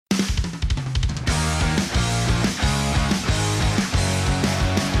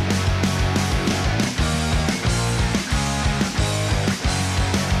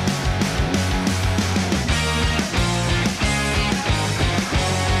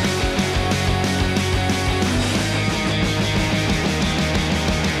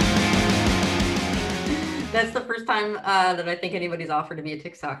time that I think anybody's offered to be a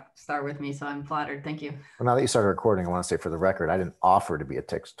TikTok star with me, so I'm flattered. Thank you. Well, now that you started recording, I want to say for the record, I didn't offer to be a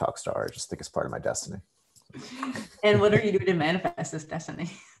TikTok star. I just think it's part of my destiny. And what are you doing to manifest this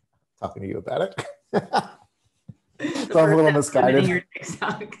destiny? Talking to you about it. The So I'm a little first step admitting misguided. your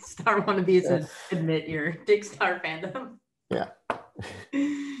TikTok star wannabes is admit your TikTok fandom. Yeah.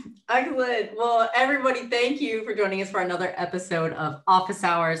 Excellent. Well, everybody, thank you for joining us for another episode of Office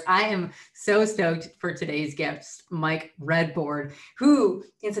Hours. I am so stoked for today's guest, Mike Redbord, who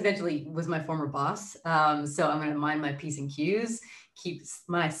incidentally was my former boss. So I'm going to mind my P's and Q's, keep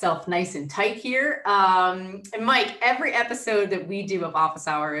myself nice and tight here. And Mike, every episode that we do of Office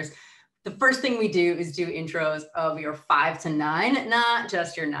Hours, the first thing we do is do intros of your 5 to 9, not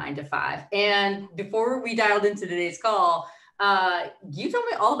just your 9 to 5. And before we dialed into today's call, you told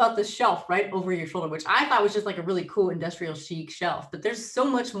me all about this shelf right over your shoulder, which I thought was just like a really cool industrial chic shelf, but there's so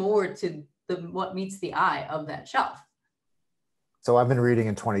much more to what meets the eye of that shelf. So I've been reading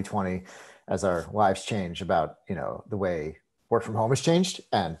in 2020 as our lives change about, the way work from home has changed.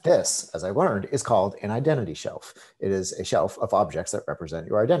 And this, as I learned, is called an identity shelf. It is a shelf of objects that represent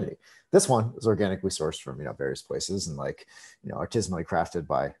your identity. This one is organically sourced from, various places and artisanally crafted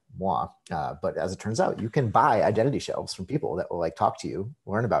by moi. But as it turns out, you can buy identity shelves from people that will talk to you,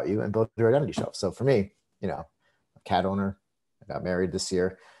 learn about you, and build your identity shelf. So for me, a cat owner, I got married this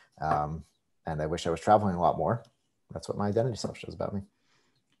year, and I wish I was traveling a lot more. That's what my identity shelf shows about me.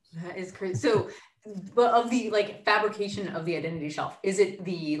 That is crazy. So, but of the fabrication of the identity shelf, is it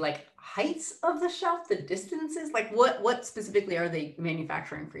the heights of the shelf, the distances? What specifically are they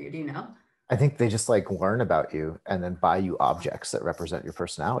manufacturing for you? Do you know? I think they just learn about you and then buy you objects that represent your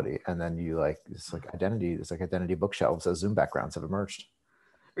personality. And then you it's identity bookshelves as Zoom backgrounds have emerged.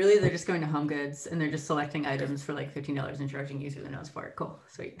 Really, they're just going to Home Goods and they're just selecting items for $15 and charging you through the nose for it. Cool,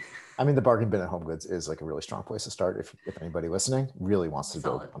 sweet. I mean, the bargain bin at Home Goods is a really strong place to start if anybody listening really wants to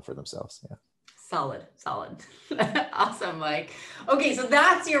build one for themselves. Yeah. Solid. Awesome, Mike. Okay, so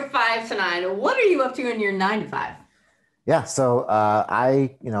that's your 5 to 9. What are you up to in your 9 to 5? Yeah, so I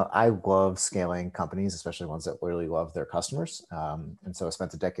love scaling companies, especially ones that really love their customers. And so I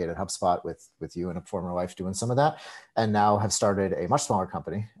spent a decade at HubSpot with you in a former life doing some of that, and now have started a much smaller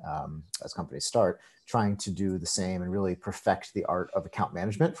company, as companies start, trying to do the same and really perfect the art of account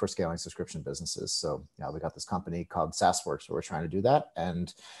management for scaling subscription businesses. So we got this company called SaaSworks where we're trying to do that.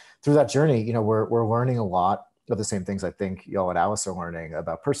 And through that journey, we're learning a lot of the same things I think y'all at Alice are learning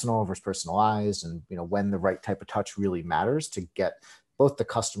about personal versus personalized, and when the right type of touch really matters to get both the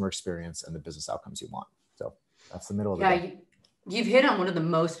customer experience and the business outcomes you want. So that's the middle of the day. You've hit on one of the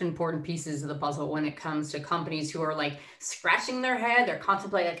most important pieces of the puzzle when it comes to companies who are scratching their head, they're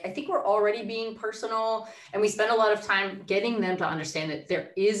contemplating, I think we're already being personal, and we spend a lot of time getting them to understand that there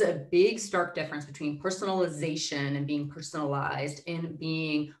is a big stark difference between personalization and being personalized and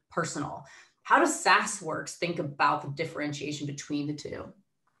being personal. How does SaaSworks think about the differentiation between the two?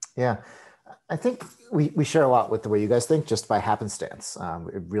 Yeah, I think we share a lot with the way you guys think just by happenstance.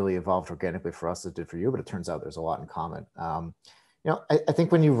 It really evolved organically for us, it did for you, but it turns out there's a lot in common. I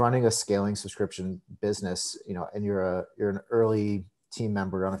think when you're running a scaling subscription business, and you're an early team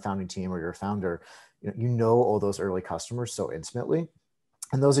member on a founding team, or you're a founder, all those early customers so intimately,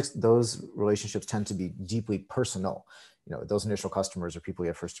 and those relationships tend to be deeply personal. Those initial customers are people you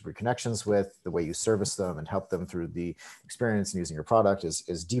have first degree connections with. The way you service them and help them through the experience and using your product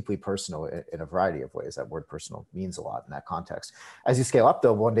is deeply personal in a variety of ways. That word personal means a lot in that context. As you scale up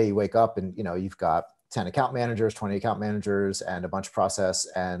though, one day you wake up and you've got 10 account managers, 20 account managers, and a bunch of process.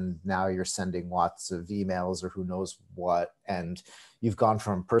 And now you're sending lots of emails or who knows what. And you've gone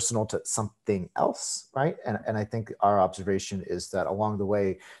from personal to something else, right? And I think our observation is that along the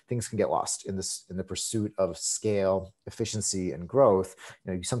way, things can get lost in the pursuit of scale, efficiency, and growth.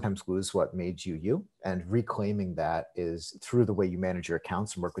 You sometimes lose what made you, and reclaiming that is through the way you manage your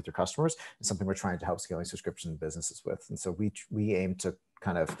accounts and work with your customers is something we're trying to help scaling subscription businesses with. And so we aim to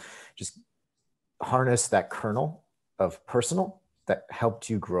kind of just harness that kernel of personal that helped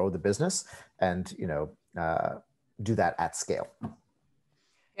you grow the business and do that at scale.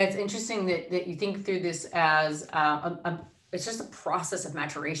 It's interesting that you think through this as it's just a process of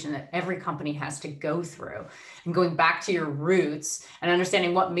maturation that every company has to go through, and going back to your roots and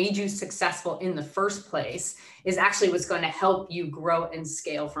understanding what made you successful in the first place is actually what's going to help you grow and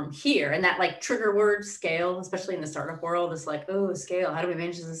scale from here. And that trigger word scale, especially in the startup world, is oh, scale. How do we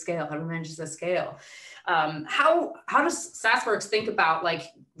manage the scale? How do we manage the scale? How does SaaSworks think about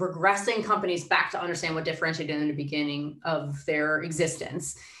regressing companies back to understand what differentiated in the beginning of their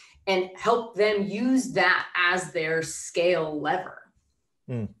existence and help them use that as their scale lever?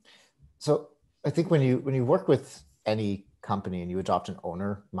 So I think when you work with any company and you adopt an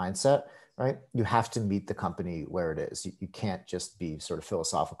owner mindset, right, you have to meet the company where it is. You can't just be sort of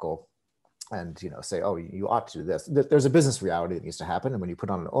philosophical and say, oh, you ought to do this. There's a business reality that needs to happen, and when you put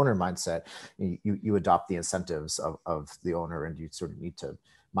on an owner mindset, you adopt the incentives of the owner, and you sort of need to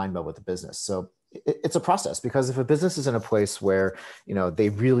mind meld with the business. So it's a process, because if a business is in a place where they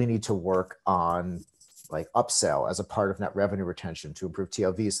really need to work on like upsell as a part of net revenue retention to improve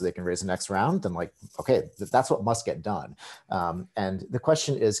TLV so they can raise the next round, then like, okay, that's what must get done. And the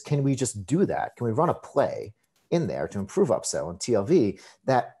question is, can we just do that? Can we run a play in there to improve upsell and TLV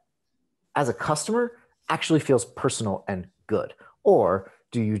that as a customer actually feels personal and good? Or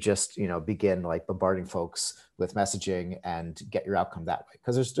do you just begin like bombarding folks with messaging and get your outcome that way?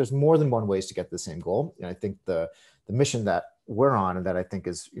 Because there's more than one ways to get the same goal. And I think the mission that we're on, and that I think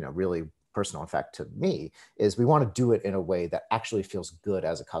is really personal, in fact, to me, is we want to do it in a way that actually feels good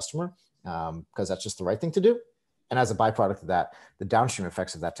as a customer, because that's just the right thing to do. And as a byproduct of that, the downstream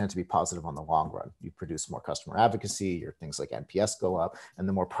effects of that tend to be positive on the long run. You produce more customer advocacy, your things like NPS go up, and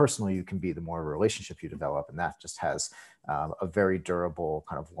the more personal you can be, the more relationship you develop. And that just has a very durable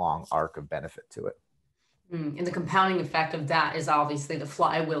kind of long arc of benefit to it. And the compounding effect of that is obviously the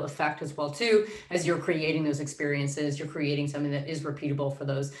flywheel effect as well, too. As you're creating those experiences, you're creating something that is repeatable for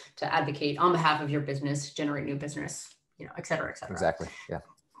those to advocate on behalf of your business, generate new business, et cetera, et cetera. Exactly. Yeah.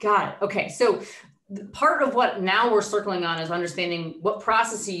 Got it. Okay. So part of what now we're circling on is understanding what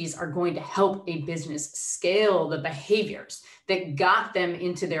processes are going to help a business scale the behaviors that got them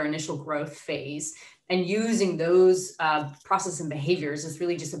into their initial growth phase. And using those processes and behaviors is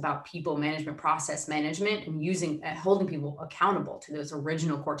really just about people management, process management, and holding people accountable to those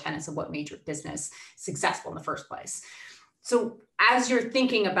original core tenets of what made your business successful in the first place. So as you're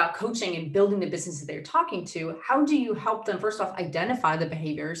thinking about coaching and building the businesses that you're talking to, how do you help them, first off, identify the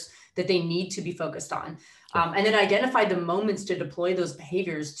behaviors that they need to be focused on, and then identify the moments to deploy those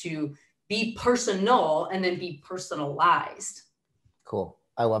behaviors to be personal and then be personalized? Cool.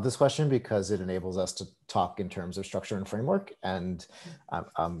 I love this question because it enables us to talk in terms of structure and framework, and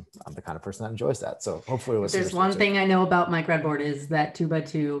I'm the kind of person that enjoys that. So hopefully, there's one thing I know about Mike Redbord is that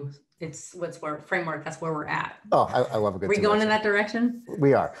 2x2. It's framework. That's where we're at. Oh, I love a good. Are we going in that direction?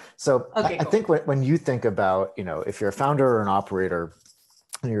 We are. So okay, I think when you think about if you're a founder or an operator,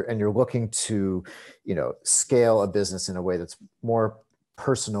 and you're looking to scale a business in a way that's more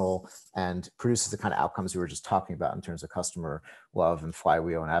personal and produces the kind of outcomes we were just talking about in terms of customer love and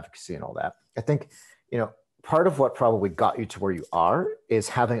flywheel and advocacy and all that. I think, part of what probably got you to where you are is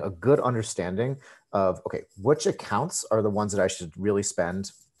having a good understanding of, okay, which accounts are the ones that I should really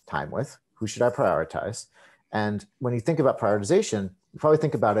spend time with? Who should I prioritize? And when you think about prioritization, you probably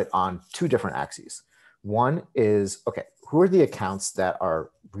think about it on two different axes. One is, okay, who are the accounts that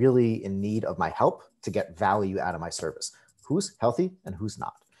are really in need of my help to get value out of my service? Who's healthy and who's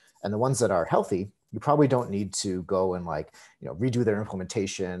not? And the ones that are healthy, you probably don't need to go and redo their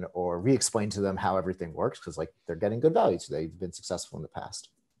implementation or re-explain to them how everything works, because they're getting good value. So they've been successful in the past.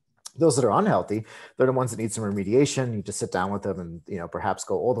 Those that are unhealthy, they're the ones that need some remediation. You just sit down with them and perhaps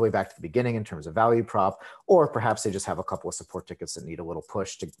go all the way back to the beginning in terms of value prop, or perhaps they just have a couple of support tickets that need a little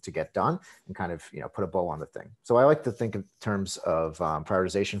push to get done and kind of put a bow on the thing. So I like to think in terms of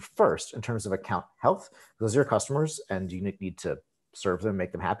prioritization first, in terms of account health. Those are your customers, and you need to serve them,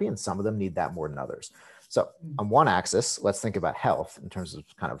 make them happy, and some of them need that more than others. So on one axis, let's think about health in terms of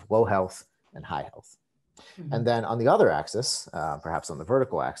kind of low health and high health. And then on the other axis, perhaps on the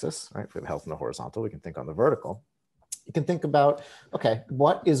vertical axis, right? If we have health in the horizontal, we can think on the vertical. You can think about, okay,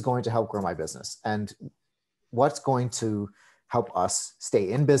 what is going to help grow my business, and what's going to help us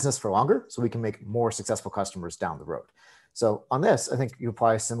stay in business for longer so we can make more successful customers down the road. So on this, I think you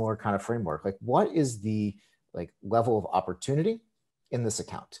apply a similar kind of framework. What is the level of opportunity in this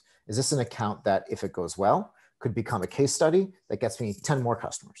account? Is this an account that, if it goes well, could become a case study that gets me 10 more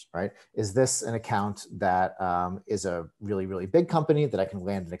customers, right? Is this an account that is a really, really big company that I can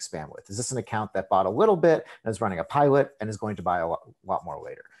land and expand with? Is this an account that bought a little bit and is running a pilot and is going to buy a lot more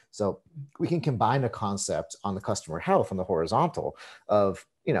later? So we can combine a concept on the customer health on the horizontal of,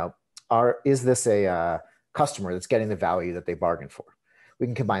 is this a customer that's getting the value that they bargained for? We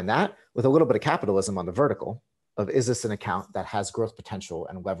can combine that with a little bit of capitalism on the vertical of, is this an account that has growth potential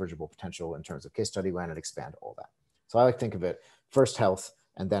and leverageable potential in terms of case study, land and expand, all that. So I like to think of it first health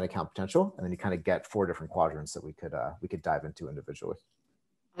and then account potential, and then you kind of get 4 different quadrants that we could dive into individually.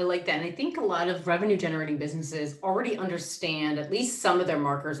 I like that. And I think a lot of revenue generating businesses already understand at least some of their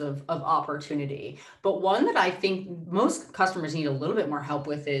markers of opportunity. But one that I think most customers need a little bit more help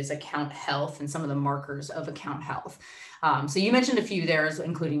with is account health and some of the markers of account health. So you mentioned a few there,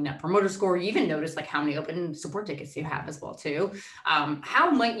 including Net Promoter Score. You even noticed like how many open support tickets you have as well too. How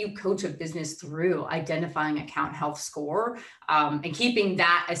might you coach a business through identifying account health score and keeping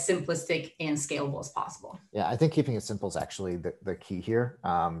that as simplistic and scalable as possible? Yeah, I think keeping it simple is actually the key here.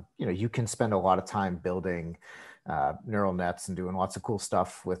 You can spend a lot of time building neural nets and doing lots of cool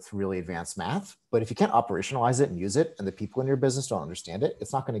stuff with really advanced math. But if you can't operationalize it and use it, and the people in your business don't understand it,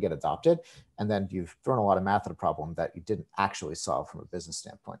 it's not going to get adopted. And then you've thrown a lot of math at a problem that you didn't actually solve from a business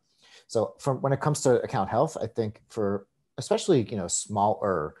standpoint. So when it comes to account health, I think for especially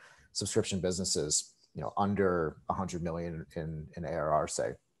smaller subscription businesses, under 100 million in ARR,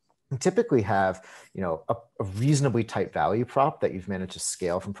 say, you typically have a reasonably tight value prop that you've managed to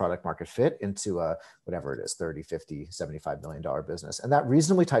scale from product market fit into a whatever it is, 30, 50, $75 million business. And that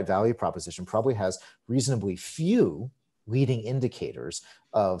reasonably tight value proposition probably has reasonably few leading indicators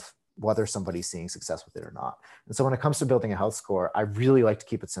of whether somebody's seeing success with it or not. And so when it comes to building a health score, I really like to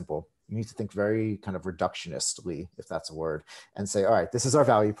keep it simple. You need to think very kind of reductionistly, if that's a word, and say, all right, this is our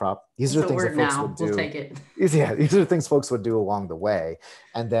value prop. These are things that folks would do. We'll take it. Yeah, these are things folks would do along the way.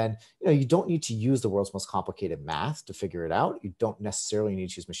 And then, you don't need to use the world's most complicated math to figure it out. You don't necessarily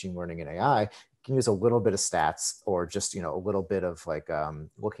need to use machine learning and AI. You can use a little bit of stats or just, a little bit of like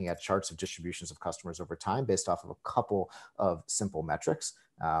looking at charts of distributions of customers over time based off of a couple of simple metrics.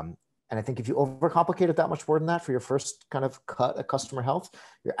 And I think if you overcomplicate it that much more than that for your first kind of cut at customer health,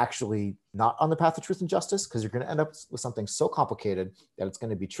 you're actually not on the path of truth and justice, because you're going to end up with something so complicated that it's going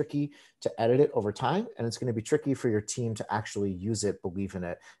to be tricky to edit it over time. And it's going to be tricky for your team to actually use it, believe in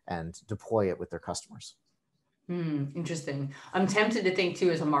it, and deploy it with their customers. Interesting. I'm tempted to think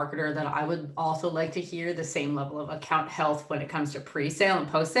too, as a marketer, that I would also like to hear the same level of account health when it comes to pre-sale and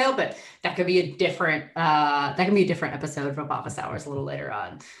post-sale, but that could be a different episode from Office Hours a little later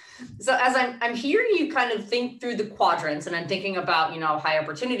on. So as I'm hearing you kind of think through the quadrants, and I'm thinking about, high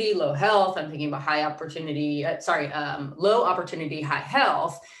opportunity, low health. I'm thinking about low opportunity, high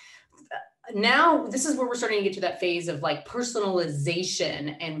health. Now, this is where we're starting to get to that phase of like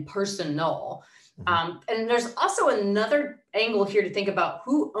personalization and personal. And there's also another angle here to think about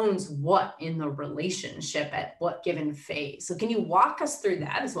who owns what in the relationship at what given phase. So can you walk us through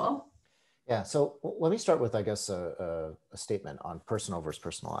that as well? Yeah, so let me start with, I guess, a statement on personal versus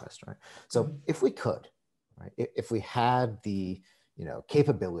personalized, right? So if we could, right, if we had the,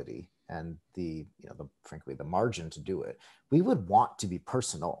 capability and frankly, the margin to do it, we would want to be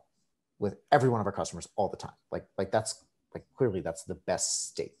personal with every one of our customers all the time. Like that's clearly that's the best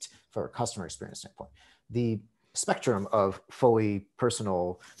state for a customer experience standpoint. The spectrum of fully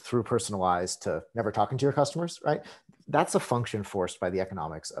personal through personalized to never talking to your customers, right? That's a function forced by the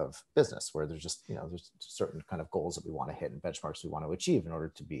economics of business, where there's just, there's certain kind of goals that we want to hit and benchmarks we want to achieve in order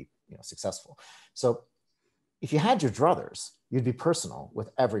to be, successful. So if you had your druthers, you'd be personal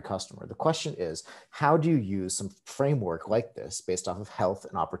with every customer. The question is, how do you use some framework like this based off of health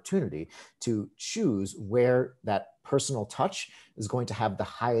and opportunity to choose where that personal touch is going to have the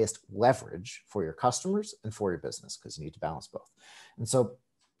highest leverage for your customers and for your business, because you need to balance both. And so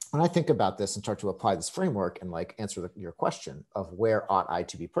when I think about this and start to apply this framework and like answer your question of where ought I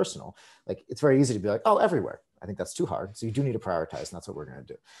to be personal, like it's very easy to be like, oh, everywhere. I think that's too hard. So you do need to prioritize, and that's what we're going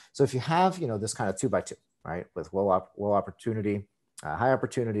to do. So if you have, this kind of 2x2, right, with low opportunity, high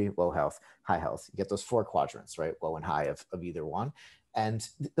opportunity, low health, high health, you get those 4 quadrants, right, low and high of either one. And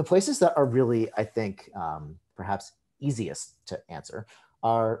the places that are really, I think, perhaps easiest to answer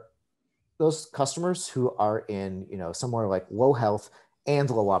are those customers who are in, somewhere like low health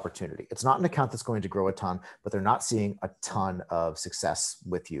and low opportunity. It's not an account that's going to grow a ton, but they're not seeing a ton of success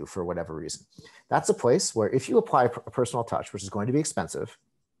with you for whatever reason. That's a place where if you apply a personal touch, which is going to be expensive,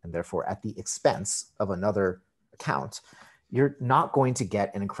 and therefore at the expense of another account, you're not going to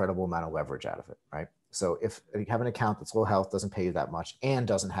get an incredible amount of leverage out of it, right? So if you have an account that's low health, doesn't pay you that much, and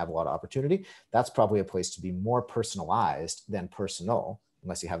doesn't have a lot of opportunity, that's probably a place to be more personalized than personal,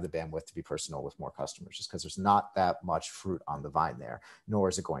 unless you have the bandwidth to be personal with more customers, just because there's not that much fruit on the vine there, nor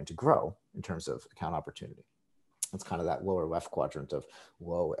is it going to grow in terms of account opportunity. It's kind of that lower left quadrant of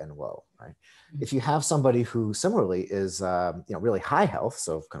low and low, right? Mm-hmm. If you have somebody who similarly is, really high health,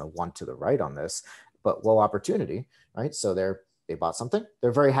 so kind of one to the right on this, but low opportunity, right? So they bought something,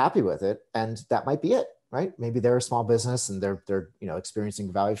 they're very happy with it, and that might be it. right? Maybe they're a small business and they're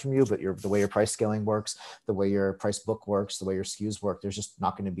experiencing value from you, but the way your price scaling works, the way your price book works, the way your SKUs work, there's just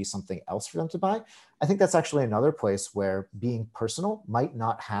not going to be something else for them to buy. I think that's actually another place where being personal might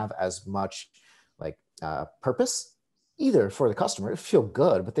not have as much like purpose either for the customer. It feel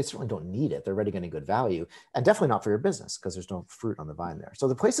good, but they certainly don't need it. They're already getting good value, and definitely not for your business because there's no fruit on the vine there. So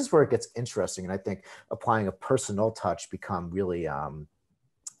the places where it gets interesting, and I think applying a personal touch become really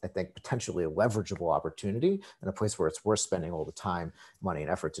I think potentially a leverageable opportunity and a place where it's worth spending all the time, money,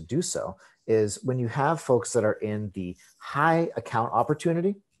 and effort to do so is when you have folks that are in the high account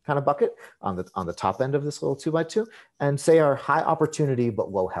opportunity kind of bucket on the top end of this little 2x2 and say are high opportunity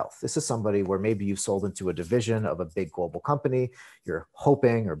but low health. This is somebody where maybe you've sold into a division of a big global company. You're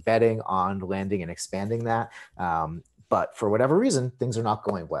hoping or betting on landing and expanding that. But for whatever reason, things are not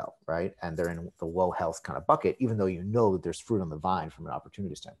going well, right? And they're in the low health kind of bucket, even though you know that there's fruit on the vine from an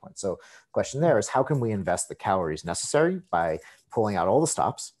opportunity standpoint. So the question there is, how can we invest the calories necessary by pulling out all the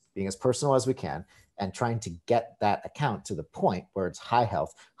stops, being as personal as we can, and trying to get that account to the point where it's high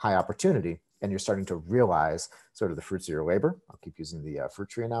health, high opportunity, and you're starting to realize sort of the fruits of your labor. I'll keep using the fruit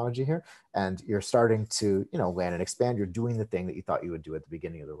tree analogy here. And you're starting to, land and expand. You're doing the thing that you thought you would do at the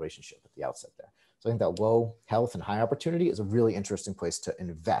beginning of the relationship at the outset there. So I think that low health and high opportunity is a really interesting place to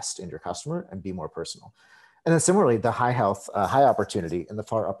invest in your customer and be more personal. And then similarly, the high health, high opportunity in the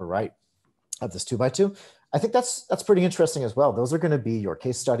far upper right of this 2x2, I think that's pretty interesting as well. Those are going to be your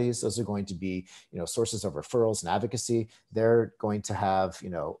case studies. Those are going to be, sources of referrals and advocacy. They're going to have,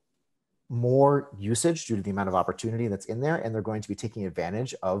 more usage due to the amount of opportunity that's in there. And they're going to be taking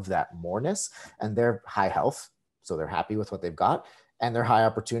advantage of that moreness, and they're high health. So they're happy with what they've got, and they're high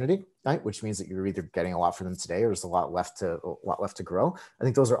opportunity, right? Which means that you're either getting a lot for them today or there's a lot left to grow. I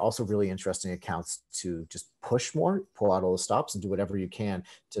think those are also really interesting accounts to just push more, pull out all the stops, and do whatever you can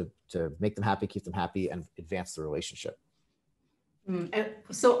to make them happy, keep them happy, and advance the relationship.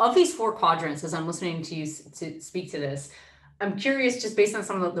 So of these 4 quadrants, as I'm listening to you to speak to this, I'm curious, just based on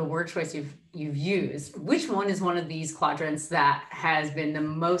some of the word choice you've used, which one is one of these quadrants that has been the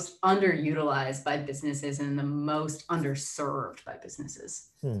most underutilized by businesses and the most underserved by businesses?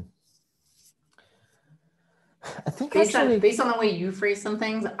 I think based on the way you phrase some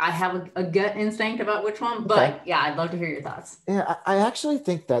things, I have a gut instinct about which one, but okay. Yeah, I'd love to hear your thoughts. Yeah, I actually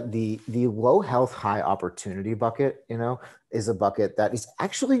think that the low health, high opportunity bucket, is a bucket that is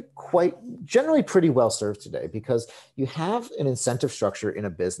actually quite generally pretty well served today, because you have an incentive structure in a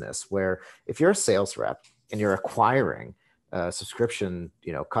business where if you're a sales rep and you're acquiring a subscription,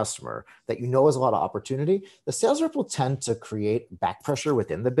 customer that has a lot of opportunity, the sales rep will tend to create back pressure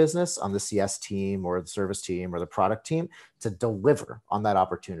within the business on the CS team or the service team or the product team to deliver on that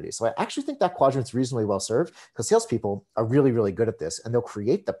opportunity. So I actually think that quadrant's reasonably well served because salespeople are really, really good at this, and they'll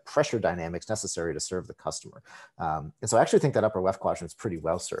create the pressure dynamics necessary to serve the customer. And so I actually think that upper left quadrant is pretty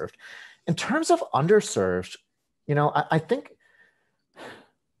well served. In terms of underserved, I think,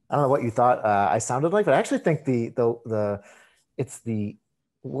 I don't know what you thought I sounded like, but I actually think it's the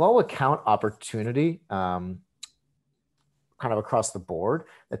low account opportunity kind of across the board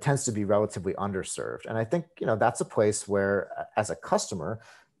that tends to be relatively underserved. And I think, that's a place where as a customer,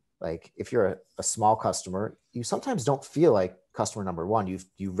 like if you're a small customer, you sometimes don't feel like customer number one.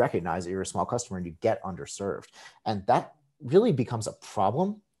 You recognize that you're a small customer and you get underserved. And that really becomes a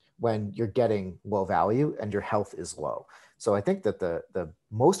problem when you're getting low value and your health is low. So I think that the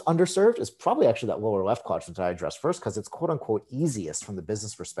most underserved is probably actually that lower left quadrant that I addressed first, because it's quote unquote easiest from the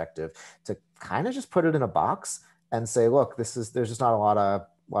business perspective to kind of just put it in a box and say, look, there's just not a lot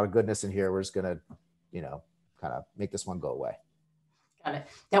of goodness in here. We're just gonna, kind of make this one go away. Got it.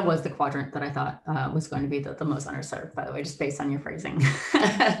 That was the quadrant that I thought was going to be the most underserved, by the way, just based on your phrasing.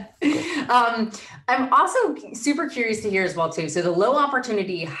 I'm also super curious to hear as well too. So the low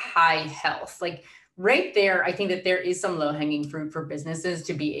opportunity, high health, like right there, I think that there is some low hanging fruit for businesses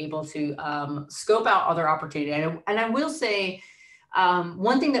to be able to scope out other opportunity. And I will say,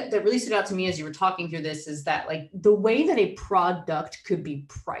 one thing that really stood out to me as you were talking through this is that like the way that a product could be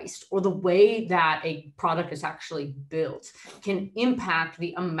priced or the way that a product is actually built can impact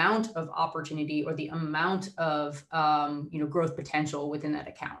the amount of opportunity or the amount of growth potential within that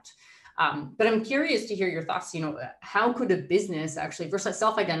account. But I'm curious to hear your thoughts. How could a business actually first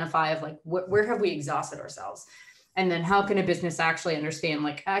self-identify of like where have we exhausted ourselves? And then how can a business actually understand,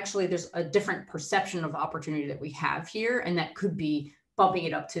 like, actually, there's a different perception of opportunity that we have here, and that could be bumping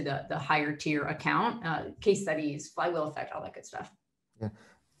it up to the higher tier account, case studies, flywheel effect, all that good stuff. Yeah.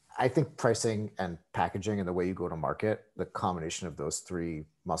 I think pricing and packaging and the way you go to market, the combination of those 3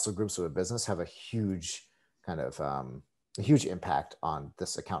 muscle groups of a business have a huge kind of a huge impact on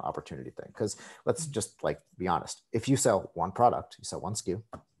this account opportunity thing. Because let's just like be honest. If you sell one product, you sell one SKU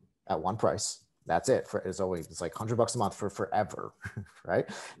at one price, that's it. It's like $100 a month for forever, right?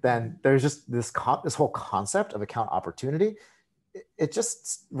 Then there's just this whole concept of account opportunity. It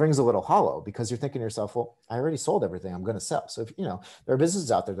just rings a little hollow because you're thinking to yourself, well, I already sold everything I'm going to sell. So if there are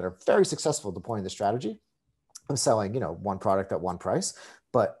businesses out there that are very successful deploying the strategy of selling, one product at one price.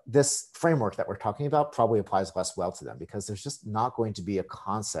 But this framework that we're talking about probably applies less well to them because there's just not going to be a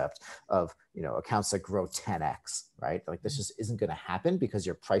concept of, accounts that grow 10x, right? Like this just isn't going to happen because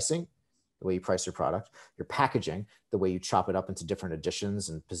your pricing, the way you price your product, your packaging, the way you chop it up into different editions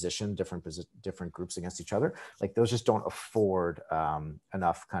and position different groups against each other, like those just don't afford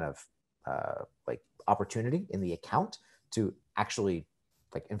enough kind of like opportunity in the account to actually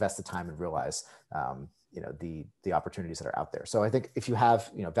like invest the time and realize the opportunities that are out there. So I think if you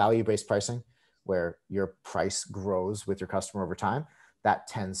have value-based pricing where your price grows with your customer over time, that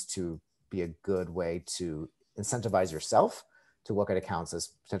tends to be a good way to incentivize yourself to look at accounts as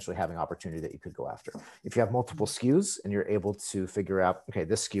potentially having opportunity that you could go after. If you have multiple SKUs and you're able to figure out, okay,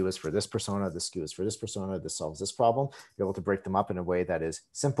 this SKU is for this persona, this SKU is for this persona, this solves this problem, you're able to break them up in a way that is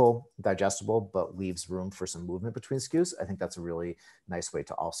simple, digestible, but leaves room for some movement between SKUs. I think that's a really nice way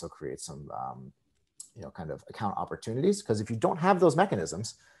to also create some, kind of account opportunities. Because if you don't have those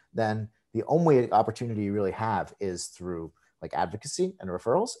mechanisms, then the only opportunity you really have is through like advocacy and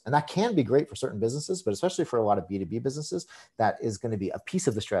referrals. And that can be great for certain businesses, but especially for a lot of B2B businesses, that is going to be a piece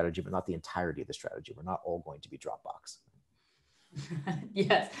of the strategy, but not the entirety of the strategy. We're not all going to be Dropbox.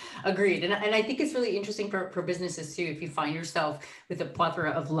 Yes, agreed. And I think it's really interesting for businesses too. If you find yourself with a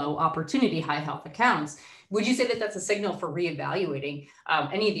plethora of low opportunity, high health accounts, would you say that that's a signal for reevaluating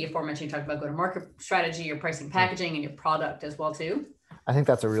any of the aforementioned, you talked about go-to-market strategy, your pricing, packaging, and your product as well too? I think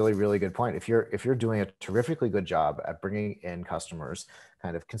that's a really, really good point. If you're doing a terrifically good job at bringing in customers,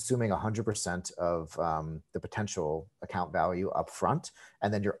 kind of consuming 100% of the potential account value up front,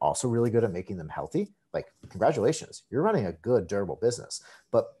 and then you're also really good at making them healthy, like congratulations, you're running a good, durable business.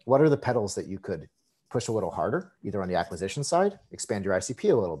 But what are the pedals that you could push a little harder, either on the acquisition side, expand your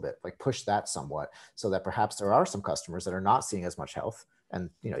ICP a little bit, like push that somewhat so that perhaps there are some customers that are not seeing as much health and,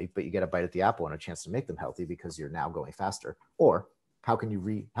 but you get a bite at the apple and a chance to make them healthy because you're now going faster. Or how can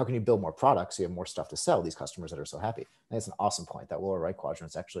you build more products so you have more stuff to sell these customers that are so happy? And it's an awesome point. That lower right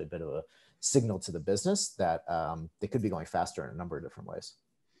quadrant is actually a bit of a signal to the business that they could be going faster in a number of different ways.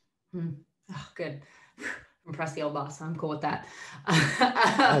 Oh, good. Impress the old boss. I'm cool with that.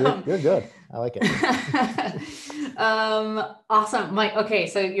 You're good. I like it. Awesome, Mike. Okay,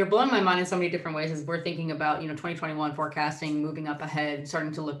 so you're blowing my mind in so many different ways as we're thinking about 2021 forecasting, moving up ahead,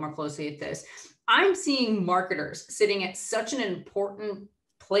 starting to look more closely at this. I'm seeing marketers sitting at such an important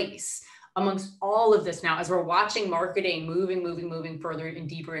place amongst all of this now as we're watching marketing moving further and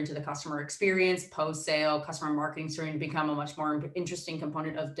deeper into the customer experience, post-sale, customer marketing starting to become a much more interesting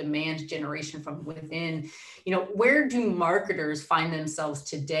component of demand generation from within. Where do marketers find themselves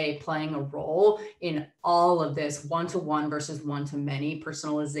today playing a role in all of this one-to-one versus one-to-many,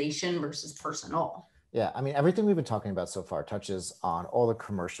 personalization versus personal? Yeah, I mean, everything we've been talking about so far touches on all the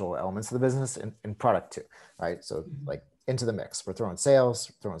commercial elements of the business and product too, right? So like into the mix, we're throwing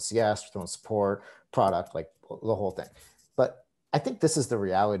sales, throwing CS, throwing support, product, like the whole thing. But I think this is the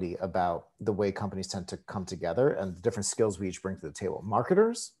reality about the way companies tend to come together and the different skills we each bring to the table.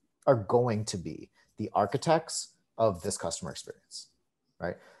 Marketers are going to be the architects of this customer experience,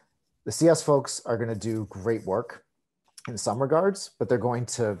 right? The CS folks are going to do great work in some regards, but they're going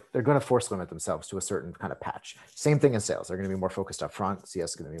to force limit themselves to a certain kind of patch. Same thing in sales. They're going to be more focused up front. CS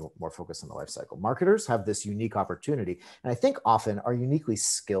is going to be more focused on the life cycle. Marketers have this unique opportunity, and I think often are uniquely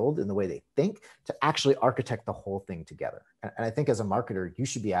skilled in the way they think to actually architect the whole thing together. And I think as a marketer, you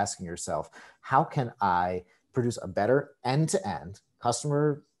should be asking yourself, how can I produce a better end-to-end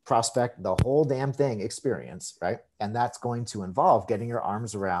customer prospect, the whole damn thing experience, right? And that's going to involve getting your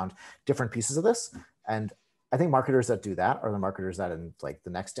arms around different pieces of this. And I think marketers that do that are the marketers that in like the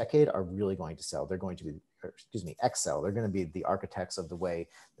next decade are really going to sell. They're going to be, excel. They're going to be the architects of the way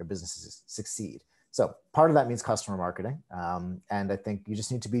their businesses succeed. So part of that means customer marketing. And I think you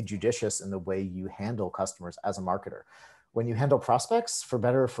just need to be judicious in the way you handle customers as a marketer. When you handle prospects, for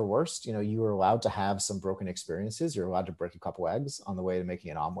better or for worse, you are allowed to have some broken experiences. You're allowed to break a couple eggs on the way to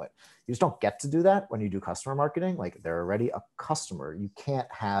making an omelet. You just don't get to do that when you do customer marketing. Like they're already a customer. You can't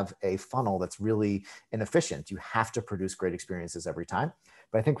have a funnel that's really inefficient. You have to produce great experiences every time.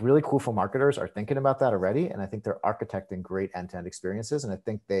 But I think really cool marketers are thinking about that already. And I think they're architecting great end-to-end experiences. And I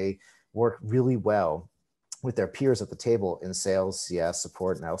think they work really well with their peers at the table in sales, CS,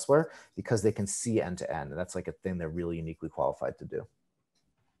 support, and elsewhere, because they can see end to end. And that's like a thing they're really uniquely qualified to do.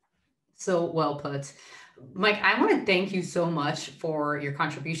 So well put. Mike, I want to thank you so much for your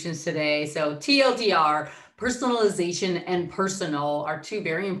contributions today. So TLDR, personalization and personal are two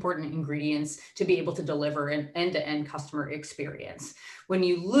very important ingredients to be able to deliver an end-to-end customer experience. When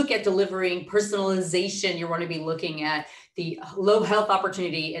you look at delivering personalization, you want to be looking at the low health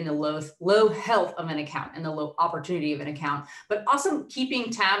opportunity and the low health of an account and the low opportunity of an account, but also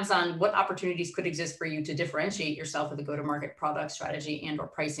keeping tabs on what opportunities could exist for you to differentiate yourself with a go-to-market product strategy and or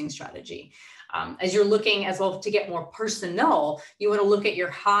pricing strategy. As you're looking as well to get more personal, you want to look at your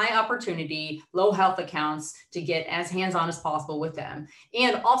high opportunity, low health accounts to get as hands-on as possible with them.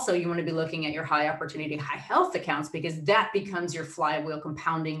 And also you want to be looking at your high opportunity, high health accounts, because that becomes your flywheel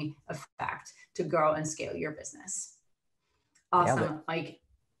compounding effect to grow and scale your business. Awesome, Mike.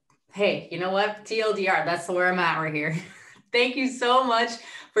 Hey, you know what? TLDR, that's where I'm at right here. Thank you so much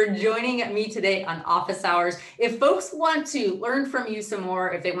for joining me today on Office Hours. If folks want to learn from you some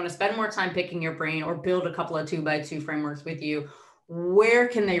more, if they want to spend more time picking your brain or build a couple of 2x2 frameworks with you, where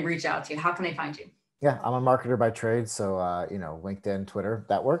can they reach out to you? How can they find you? Yeah, I'm a marketer by trade. So, LinkedIn, Twitter,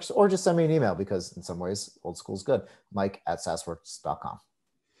 that works. Or just send me an email, because in some ways, old school is good. Mike@sassworks.com.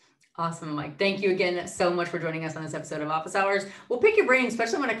 Awesome, Mike. Thank you again so much for joining us on this episode of Office Hours. We'll pick your brain,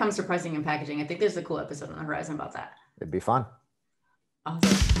 especially when it comes to pricing and packaging. I think there's a cool episode on the horizon about that. It'd be fun. Awesome.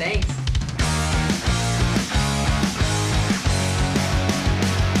 Thanks.